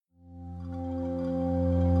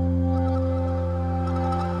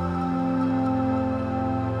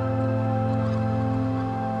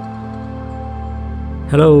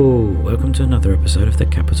Hello, welcome to another episode of the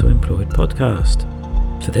Capital Employed podcast.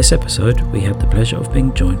 For this episode, we have the pleasure of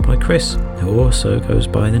being joined by Chris, who also goes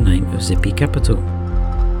by the name of Zippy Capital.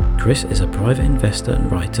 Chris is a private investor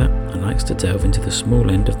and writer and likes to delve into the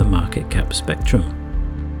small end of the market cap spectrum.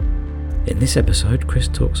 In this episode, Chris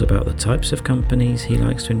talks about the types of companies he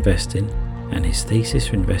likes to invest in and his thesis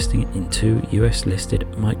for investing in 2 US listed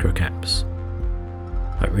microcaps.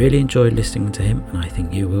 I really enjoyed listening to him and I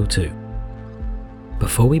think you will too.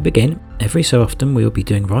 Before we begin, every so often we will be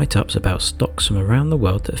doing write-ups about stocks from around the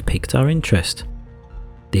world that have piqued our interest.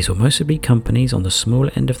 These will mostly be companies on the smaller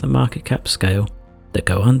end of the market cap scale that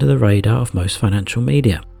go under the radar of most financial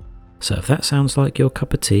media. So if that sounds like your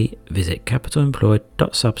cup of tea, visit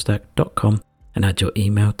capitalemployed.substack.com and add your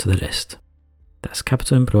email to the list. That's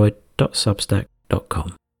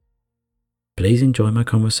capitalemployed.substack.com. Please enjoy my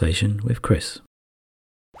conversation with Chris.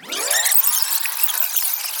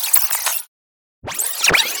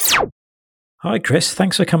 Hi Chris,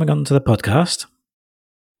 thanks for coming on to the podcast.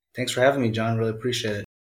 Thanks for having me, John. Really appreciate it.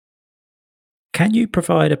 Can you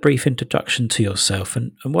provide a brief introduction to yourself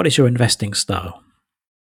and what is your investing style?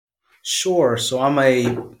 Sure. So I'm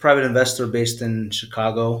a private investor based in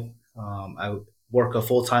Chicago. I work a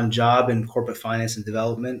full-time job in corporate finance and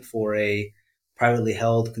development for a privately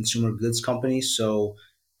held consumer goods company. So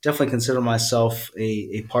definitely consider myself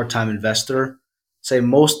a part-time investor. Say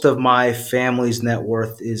most of my family's net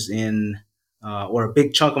worth is in or a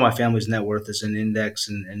big chunk of my family's net worth is in index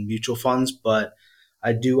and mutual funds, but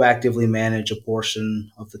I do actively manage a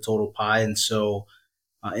portion of the total pie. And so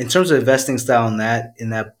in terms of investing style in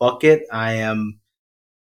that bucket, I am,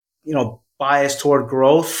 biased toward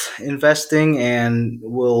growth investing and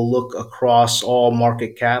will look across all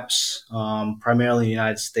market caps, primarily in the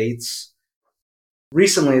United States.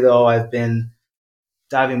 Recently, though, I've been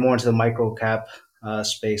diving more into the microcap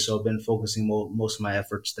space, so I've been focusing most of my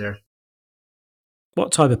efforts there.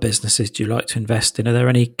 What type of businesses do you like to invest in? Are there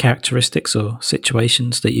any characteristics or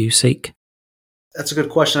situations that you seek? That's a good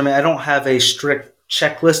question. I mean, I don't have a strict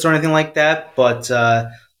checklist or anything like that, but there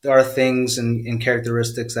are things and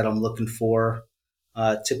characteristics that I'm looking for.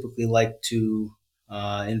 Typically like to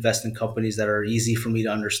invest in companies that are easy for me to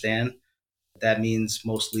understand. That means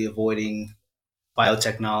mostly avoiding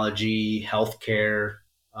biotechnology, healthcare,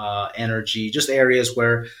 energy, just areas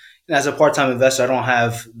where as a part-time investor, I don't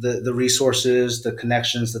have the resources, the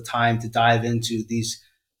connections, the time to dive into these,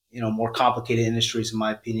 more complicated industries, in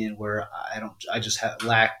my opinion, where I just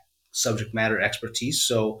lack subject matter expertise.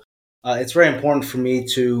 So it's very important for me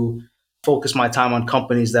to focus my time on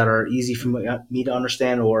companies that are easy for me to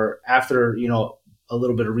understand, or after, a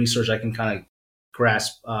little bit of research, I can kind of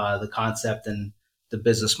grasp the concept and the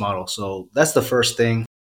business model. So that's the first thing.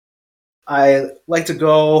 I like to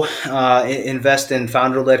go invest in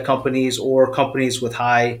founder-led companies or companies with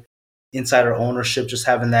high insider ownership. Just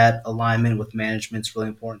having that alignment with management is really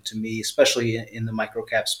important to me, especially in the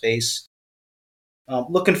microcap space.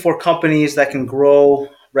 Looking for companies that can grow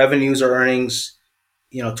revenues or earnings,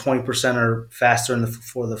 20% or faster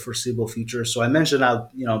for the foreseeable future. So I mentioned I'm,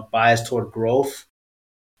 biased toward growth.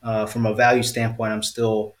 From a value standpoint, I'm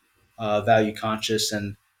still value conscious,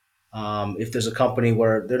 and if there's a company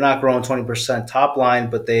where they're not growing 20% top line,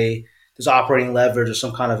 but there's operating leverage or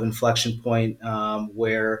some kind of inflection point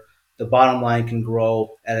where the bottom line can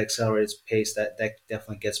grow at accelerated pace, that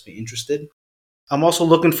definitely gets me interested. I'm also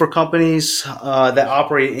looking for companies that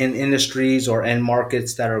operate in industries or end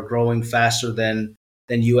markets that are growing faster than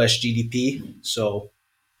US GDP. So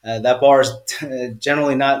that bar is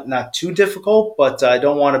generally not too difficult, but I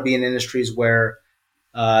don't want to be in industries where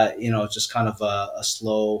it's just kind of a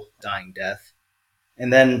slow dying death.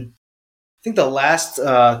 And then I think the last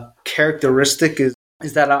characteristic is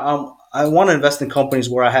that I want to invest in companies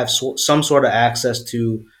where I have some sort of access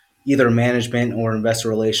to either management or investor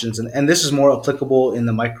relations. And this is more applicable in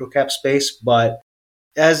the microcap space, but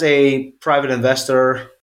as a private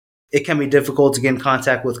investor, it can be difficult to get in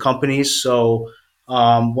contact with companies. So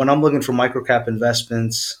when I'm looking for microcap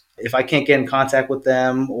investments, if I can't get in contact with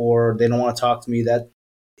them or they don't want to talk to me, that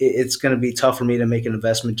it's going to be tough for me to make an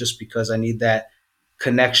investment just because I need that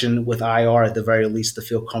connection with IR at the very least to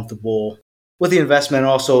feel comfortable with the investment and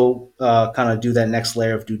also kind of do that next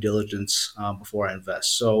layer of due diligence before I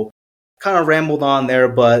invest. So kind of rambled on there,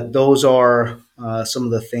 but those are some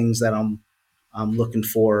of the things that I'm looking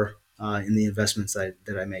for in the investments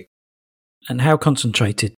that I make. And how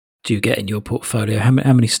concentrated do you get in your portfolio? How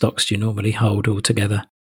many stocks do you normally hold altogether?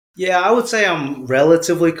 Yeah, I would say I'm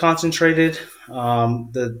relatively concentrated.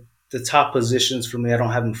 The top positions for me, I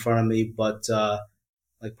don't have in front of me, but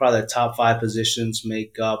like probably the top 5 positions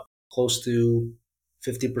make up close to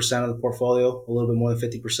 50% of the portfolio, a little bit more than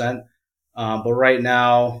 50%. But right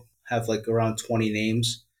now have like around 20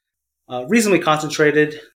 names, reasonably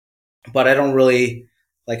concentrated, but I don't really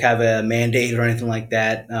like have a mandate or anything like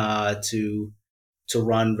that to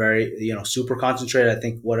run very super concentrated. I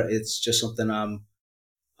think what it's just something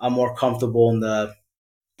I'm more comfortable in the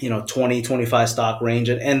 20 25 stock range,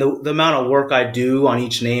 and the amount of work I do on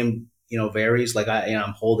each name varies. Like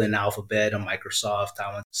I'm holding Alphabet, a Microsoft,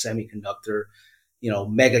 Taiwan Semiconductor,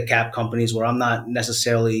 mega cap companies where I'm not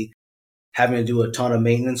necessarily having to do a ton of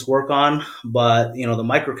maintenance work on. But, the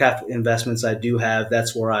microcap investments I do have,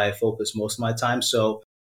 that's where I focus most of my time. So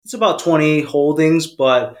it's about 20 holdings,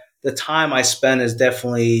 but the time I spend is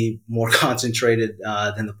definitely more concentrated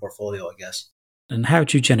than the portfolio, I guess. And how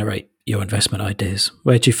do you generate your investment ideas?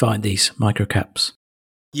 Where do you find these microcaps?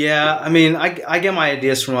 Yeah, I mean, I get my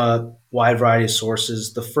ideas from a wide variety of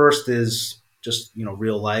sources. The first is just,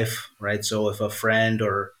 real life, right? So if a friend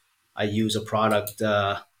or I use a product,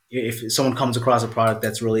 if someone comes across a product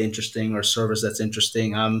that's really interesting or service that's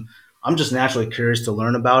interesting, I'm just naturally curious to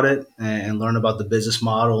learn about it and learn about the business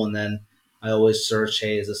model. And then I always search,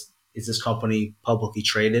 hey, is this company publicly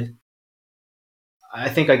traded? I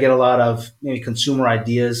think I get a lot of maybe consumer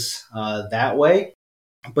ideas that way.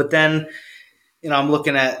 But then I'm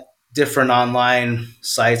looking at different online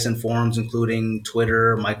sites and forums, including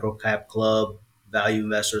Twitter, Microcap Club, Value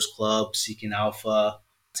Investors Club, Seeking Alpha,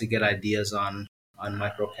 to get ideas on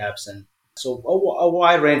microcaps. And so a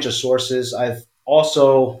wide range of sources. I've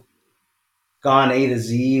also gone A to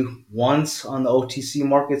Z once on the OTC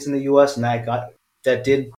markets in the US, and that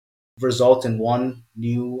did result in one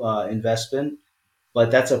new investment. But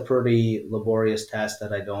that's a pretty laborious task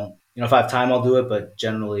that I don't, if I have time, I'll do it. But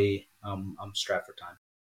generally, I'm strapped for time.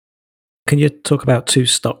 Can you talk about two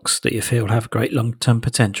stocks that you feel have great long-term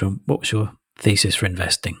potential? What was your thesis for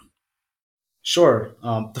investing? Sure.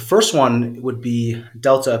 The first one would be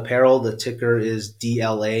Delta Apparel. The ticker is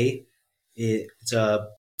DLA. It's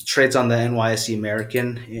trades on the NYSE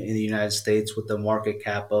American in the United States with a market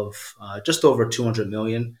cap of just over 200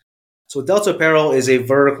 million. So Delta Apparel is a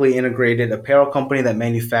vertically integrated apparel company that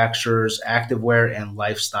manufactures activewear and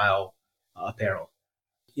lifestyle apparel.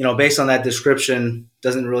 Based on that description,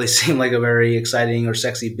 doesn't really seem like a very exciting or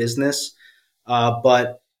sexy business.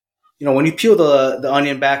 But when you peel the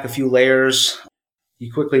onion back a few layers,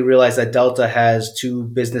 you quickly realize that Delta has two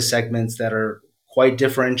business segments that are quite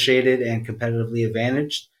differentiated and competitively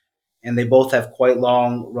advantaged. And they both have quite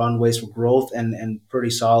long runways for growth and pretty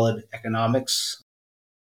solid economics.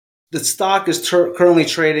 The stock is currently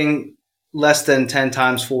trading less than 10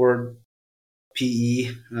 times forward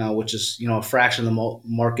PE, which is a fraction of the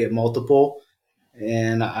market multiple,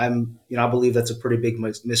 and I believe that's a pretty big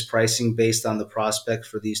mispricing based on the prospect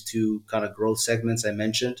for these two kind of growth segments I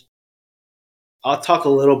mentioned. I'll talk a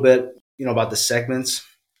little bit about the segments.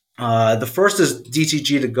 The first is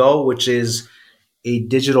DTG to go, which is a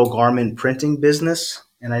digital garment printing business,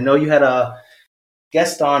 and I know you had a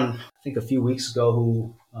guest on I think a few weeks ago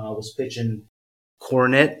who was pitching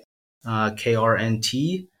Kornit,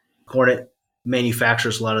 KRNT. Kornit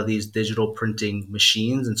manufactures a lot of these digital printing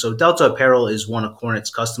machines. And so Delta Apparel is one of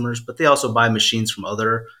Kornit's customers, but they also buy machines from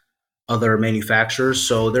other manufacturers.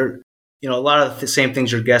 So they're, a lot of the same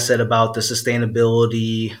things your guest said about the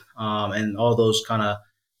sustainability and all those kind of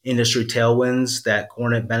industry tailwinds that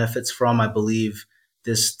Kornit benefits from. I believe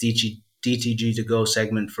this DTG to go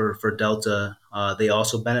segment for Delta, they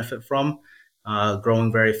also benefit from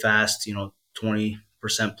growing very fast, 20%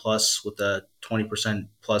 plus with a 20%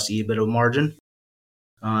 plus EBITDA margin.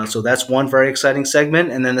 So that's one very exciting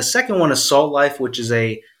segment. And then the second one is Salt Life, which is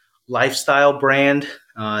a lifestyle brand.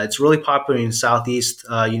 It's really popular in the Southeast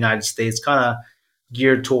United States, kind of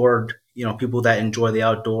geared toward, people that enjoy the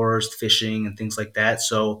outdoors, fishing and things like that.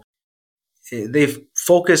 So they've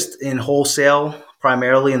focused in wholesale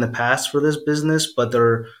primarily in the past for this business, but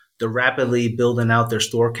they're rapidly building out their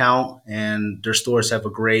store count, and their stores have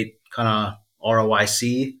a great kind of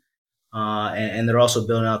ROIC, and they're also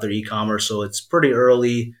building out their e-commerce. So it's pretty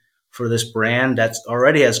early for this brand that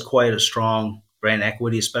already has quite a strong brand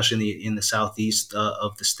equity, especially in the southeast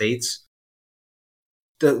of the states.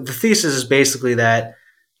 The thesis is basically that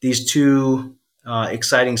these two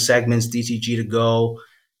exciting segments, DTG to go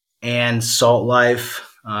and Salt Life,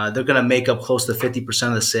 they're going to make up close to 50%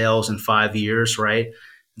 of the sales in 5 years, right?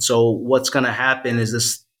 And so what's going to happen is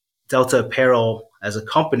this Delta Apparel as a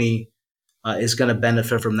company is going to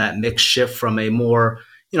benefit from that mix shift from a more,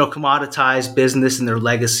 commoditized business in their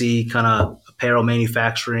legacy kind of apparel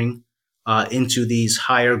manufacturing into these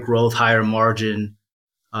higher growth, higher margin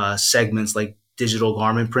segments like digital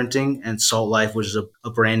garment printing and Salt Life, which is a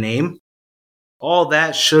brand name. All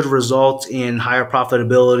that should result in higher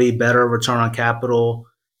profitability, better return on capital,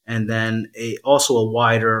 and then also a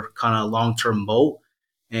wider kind of long-term moat.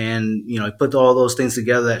 And put all those things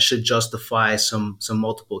together, that should justify some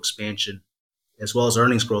multiple expansion as well as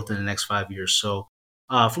earnings growth in the next 5 years. So,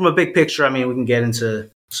 from a big picture, I mean, we can get into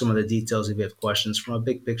some of the details if you have questions. From a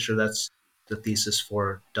big picture, that's the thesis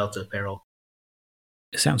for Delta Apparel.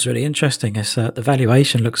 It sounds really interesting. The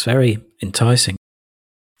valuation looks very enticing.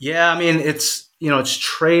 Yeah, I mean, it's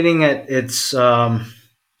trading at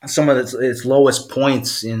some of its lowest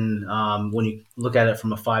points in when you look at it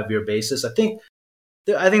from a 5-year basis. I think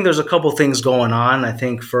there's a couple things going on. I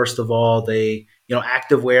think first of all,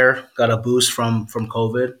 activewear got a boost from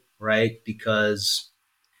COVID, right? Because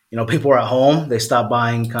people were at home, they stopped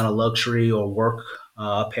buying kind of luxury or work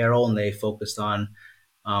apparel, and they focused on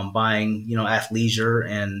buying athleisure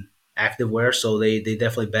and activewear. So they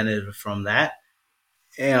definitely benefited from that.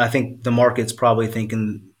 And I think the market's probably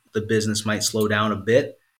thinking the business might slow down a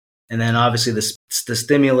bit. And then obviously the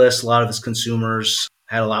stimulus, a lot of its consumers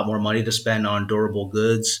had a lot more money to spend on durable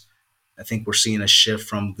goods. I think we're seeing a shift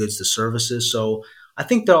from goods to services. So I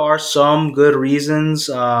think there are some good reasons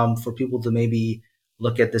for people to maybe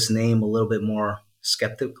look at this name a little bit more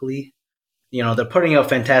skeptically. They're putting out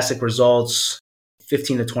fantastic results,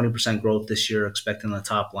 15 to 20% growth this year, expecting the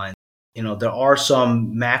top line. There are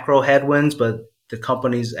some macro headwinds, but the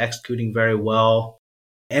company's executing very well.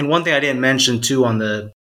 And one thing I didn't mention too on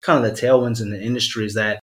the kind of the tailwinds in the industry is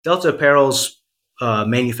that Delta Apparel's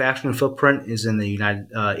manufacturing footprint is in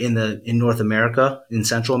in North America, in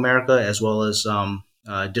Central America, as well as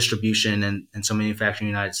distribution and some manufacturing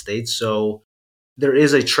in the United States. So there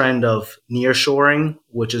is a trend of nearshoring,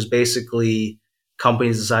 which is basically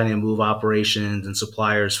companies deciding to move operations and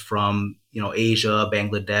suppliers from Asia,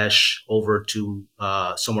 Bangladesh over to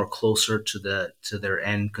somewhere closer to their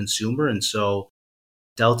end consumer. And so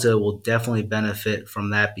Delta will definitely benefit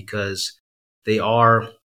from that because they are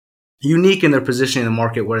unique in their position in the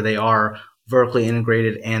market, where they are vertically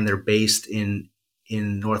integrated and they're based in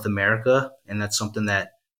North America. And that's something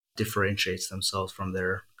that differentiates themselves from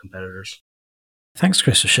their competitors. Thanks,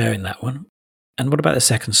 Chris, for sharing that one. And what about the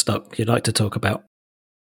second stock you'd like to talk about?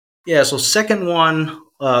 Yeah, so second one,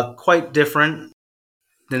 quite different.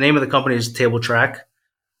 The name of the company is Table Track.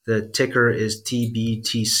 The ticker is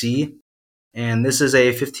TBTC. And this is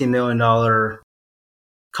a $15 million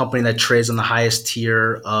company that trades on the highest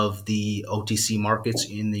tier of the OTC markets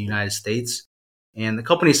in the United States. And the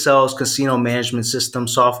company sells casino management system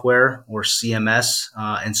software, or CMS,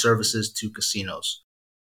 and services to casinos.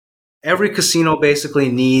 Every casino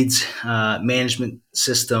basically needs a management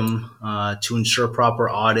system to ensure proper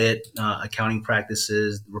audit, accounting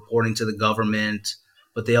practices, reporting to the government,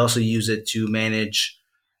 but they also use it to manage,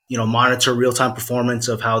 monitor real-time performance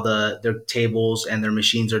of how their tables and their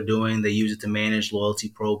machines are doing. They use it to manage loyalty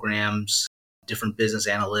programs, different business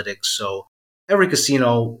analytics. So every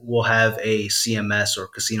casino will have a CMS, or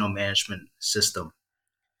casino management system.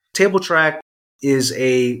 Table Track is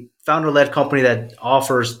a founder-led company that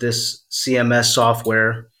offers this CMS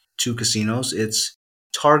software to casinos. Its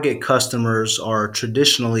target customers are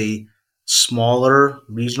traditionally smaller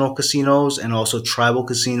regional casinos and also tribal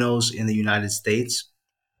casinos in the United States.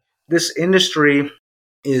 This industry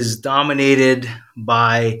is dominated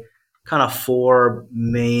by kind of four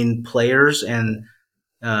main players, and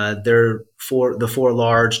they're the four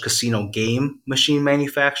large casino game machine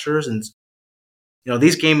manufacturers. And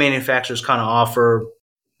these game manufacturers kind of offer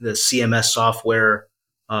the CMS software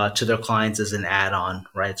to their clients as an add-on,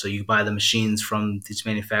 right? So you buy the machines from these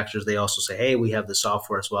manufacturers. They also say, hey, we have the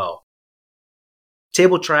software as well.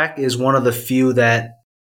 Table Track is one of the few that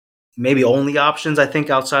maybe only options, I think,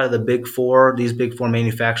 outside of these big four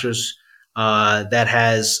manufacturers that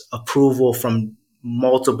has approval from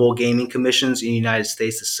multiple gaming commissions in the United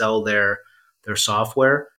States to sell their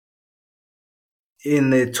software. In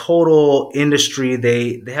the total industry,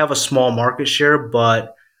 they have a small market share,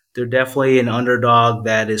 but they're definitely an underdog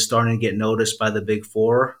that is starting to get noticed by the big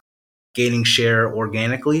four, gaining share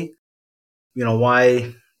organically.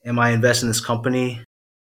 Why am I investing in this company?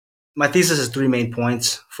 My thesis has three main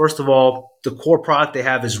points. First of all, the core product they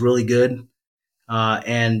have is really good.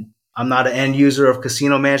 And I'm not an end user of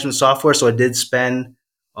casino management software, so I did spend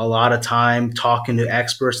a lot of time talking to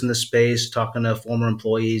experts in the space, talking to former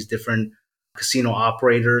employees, different casino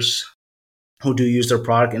operators who do use their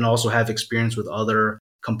product and also have experience with other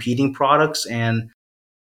competing products. And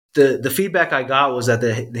the feedback I got was that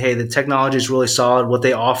the technology is really solid. What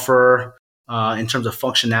they offer in terms of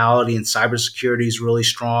functionality and cybersecurity is really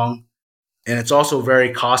strong. And it's also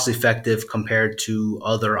very cost effective compared to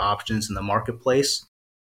other options in the marketplace.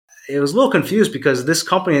 it was a little confused because this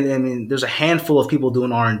company, I mean, there's a handful of people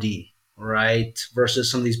doing R&D, right?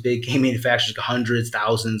 Versus some of these big game manufacturers, hundreds,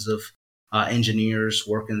 thousands of engineers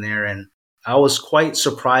working there. And I was quite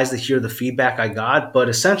surprised to hear the feedback I got. But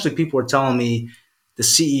essentially, people were telling me the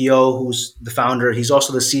CEO, who's the founder, he's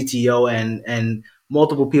also the CTO, and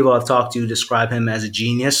multiple people I've talked to describe him as a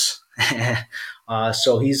genius.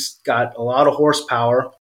 So he's got a lot of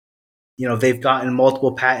horsepower. They've gotten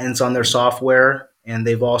multiple patents on their software, and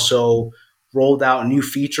they've also rolled out new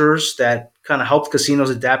features that kind of helped casinos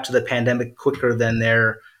adapt to the pandemic quicker than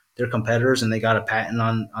their competitors, and they got a patent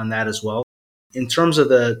on that as well. In terms of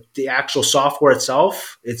the actual software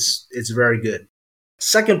itself, it's very good.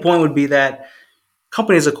 Second point would be that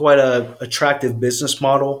companies are quite a attractive business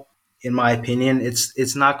model, in my opinion.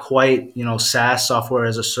 It's not quite SaaS, software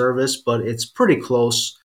as a service, but it's pretty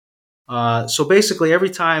close. So basically, every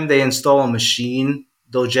time they install a machine,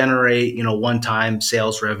 they'll generate one-time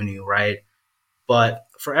sales revenue, right? But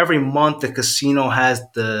for every month the casino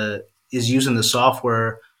is using the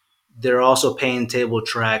software, they're also paying Table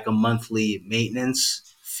Track a monthly maintenance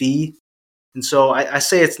fee. And so I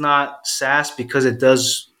say it's not SaaS because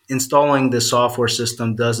installing the software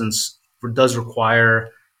system does require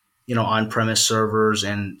on-premise servers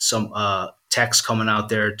and some techs coming out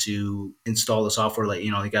there to install the software. Like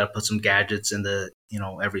you got to put some gadgets in the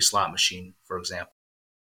every slot machine, for example.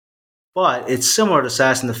 But it's similar to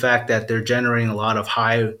SaaS in the fact that they're generating a lot of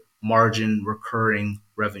high margin recurring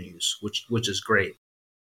revenues, which is great.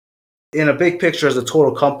 In a big picture, as a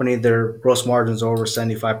total company, their gross margins are over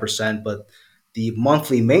 75%, but the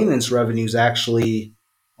monthly maintenance revenues actually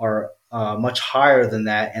are much higher than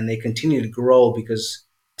that, and they continue to grow because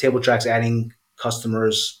TableTrack's adding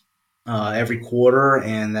customers every quarter,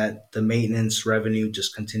 and that the maintenance revenue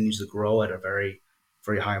just continues to grow at a very,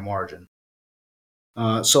 very high margin.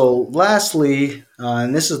 So lastly,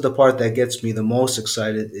 and this is the part that gets me the most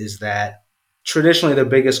excited, is that traditionally the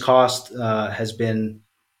biggest cost has been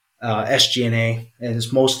SG&A, and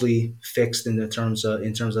it's mostly fixed in terms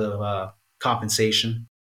of compensation.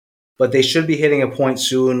 But they should be hitting a point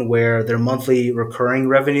soon where their monthly recurring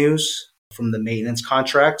revenues from the maintenance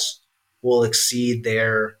contracts will exceed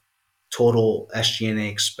their total SG&A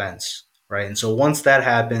expense, right? And so once that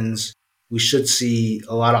happens, we should see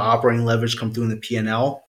a lot of operating leverage come through in the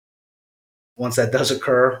P&L. Once that does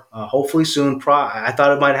occur, hopefully soon. I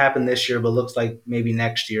thought it might happen this year, but looks like maybe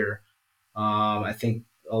next year. I think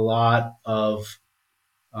a lot of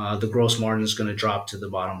the gross margin is going to drop to the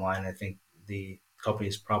bottom line. I think the company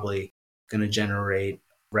is probably going to generate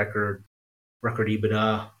record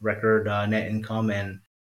EBITDA, record net income, and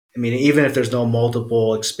I mean, even if there's no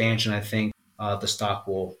multiple expansion, I think the stock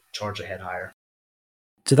will charge a head higher.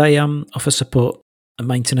 Do they offer support and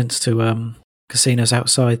maintenance to casinos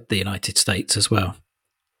outside the United States as well?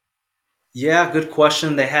 Yeah, good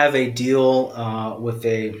question. They have a deal with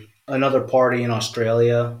another party in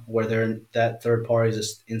Australia where that third party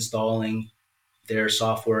is installing their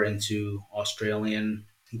software into Australian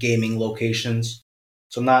gaming locations.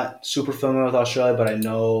 So I'm not super familiar with Australia, but I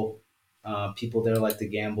know people there like to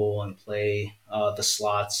gamble and play the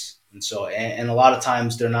slots. And so, and a lot of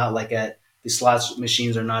times they're not the slots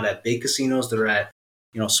machines are not at big casinos. They're at,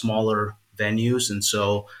 smaller venues. And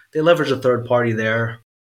so they leverage a third party there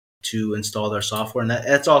to install their software. And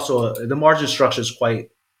that's also, the margin structure is quite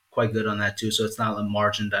good on that too. So it's not a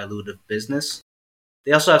margin dilutive business.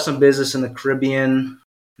 They also have some business in the Caribbean. And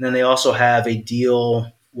then they also have a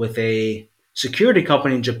deal with a security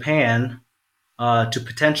company in Japan to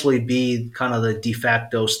potentially be kind of the de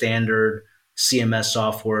facto standard CMS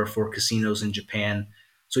software for casinos in Japan.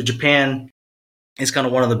 So Japan is kind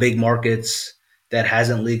of one of the big markets that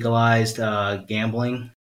hasn't legalized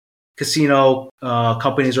gambling. Casino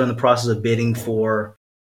companies are in the process of bidding for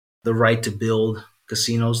the right to build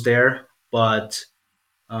casinos there, but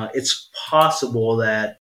it's possible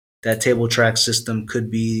that Table Track system could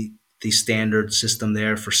be the standard system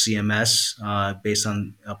there for CMS based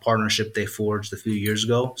on a partnership they forged a few years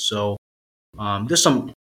ago. So there's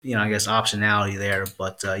some, I guess, optionality there.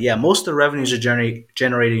 But most of the revenues are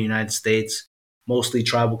generated in the United States, mostly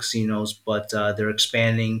tribal casinos, but they're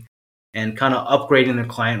expanding and kind of upgrading their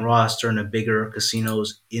client roster into bigger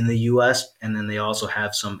casinos in the U.S. And then they also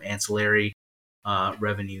have some ancillary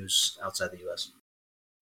revenues outside the U.S.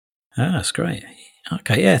 Ah, that's great.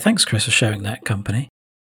 Okay, yeah, thanks, Chris, for sharing that company.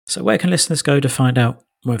 So where can listeners go to find out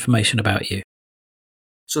more information about you?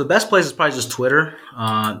 So the best place is probably just Twitter.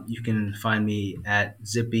 You can find me at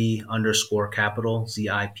Zippy_Capital,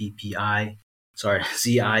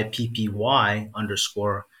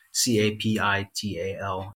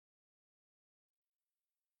 ZIPPY_CAPITAL.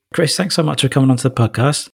 Chris, thanks so much for coming onto the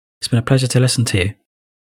podcast. It's been a pleasure to listen to you.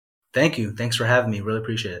 Thank you. Thanks for having me. Really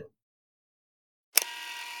appreciate it.